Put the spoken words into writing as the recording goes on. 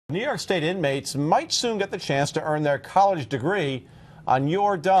New York State inmates might soon get the chance to earn their college degree on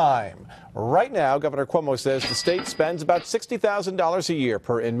your dime. Right now, Governor Cuomo says the state spends about $60,000 a year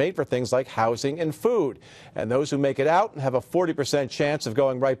per inmate for things like housing and food. And those who make it out have a 40% chance of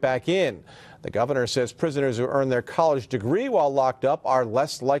going right back in. The governor says prisoners who earn their college degree while locked up are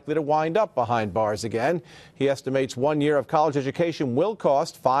less likely to wind up behind bars again. He estimates 1 year of college education will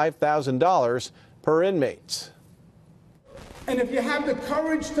cost $5,000 per inmate. And if you have the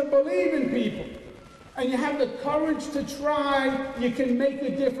courage to believe in people, and you have the courage to try, you can make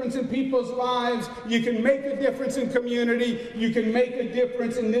a difference in people's lives, you can make a difference in community, you can make a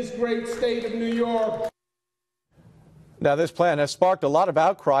difference in this great state of New York. Now, this plan has sparked a lot of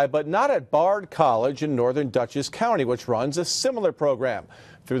outcry, but not at Bard College in northern Dutchess County, which runs a similar program.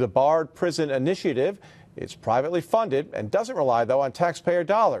 Through the Bard Prison Initiative, it's privately funded and doesn't rely, though, on taxpayer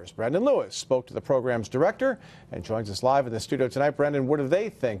dollars. Brendan Lewis spoke to the program's director and joins us live in the studio tonight. Brendan, what do they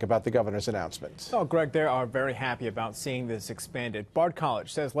think about the governor's announcement? Oh, Greg, they are very happy about seeing this expanded. Bard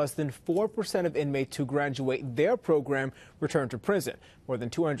College says less than 4% of inmates who graduate their program return to prison. More than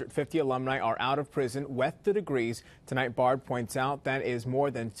 250 alumni are out of prison with the degrees. Tonight, Bard points out that is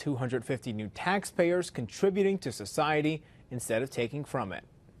more than 250 new taxpayers contributing to society instead of taking from it.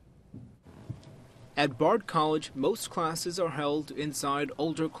 At Bard College, most classes are held inside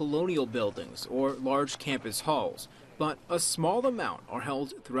older colonial buildings or large campus halls, but a small amount are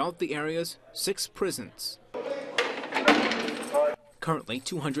held throughout the area's 6 prisons. Currently,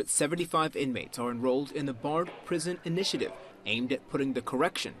 275 inmates are enrolled in the Bard Prison Initiative, aimed at putting the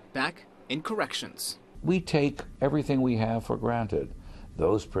correction back in corrections. We take everything we have for granted.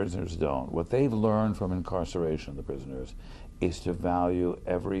 Those prisoners don't. What they've learned from incarceration, the prisoners, is to value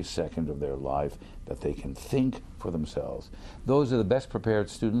every second of their life that they can think for themselves. Those are the best prepared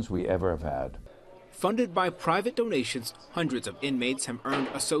students we ever have had. Funded by private donations, hundreds of inmates have earned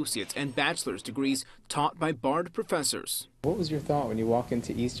associate's and bachelor's degrees taught by Bard professors. What was your thought when you walk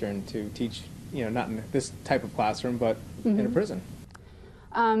into Eastern to teach, not in this type of classroom, but in a prison?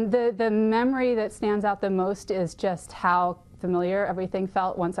 The memory that stands out the most is just how familiar everything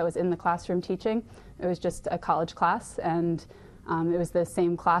felt once I was in the classroom teaching. It was just a college class, and it was the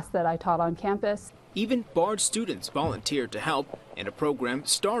same class that I taught on campus. Even Bard students volunteered to help in a program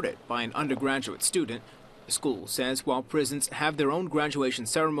started by an undergraduate student. The school says while prisons have their own graduation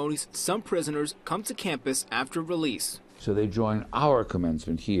ceremonies, some prisoners come to campus after release. So they join our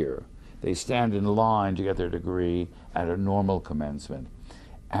commencement here. They stand in line to get their degree at a normal commencement.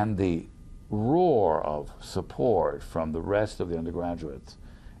 And the roar of support from the rest of the undergraduates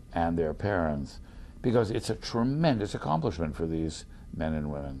and their parents, because it's a tremendous accomplishment for these men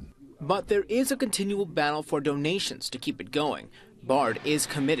and women. But there is a continual battle for donations to keep it going. Bard is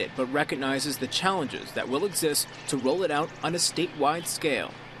committed, but recognizes the challenges that will exist to roll it out on a statewide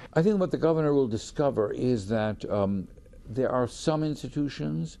scale. I think what the governor will discover is that there are some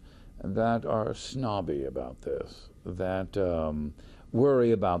institutions that are snobby about this, that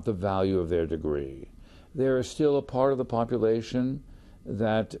worry about the value of their degree. There is still a part of the population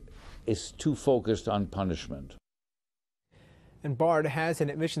that is too focused on punishment. And Bard has an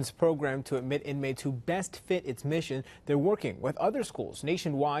admissions program to admit inmates who best fit its mission. They're working with other schools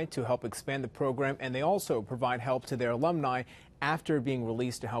nationwide to help expand the program, and they also provide help to their alumni after being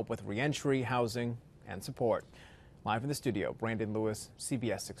released to help with reentry, housing, and support. Live in the studio, Brandon Lewis,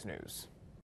 CBS 6 News.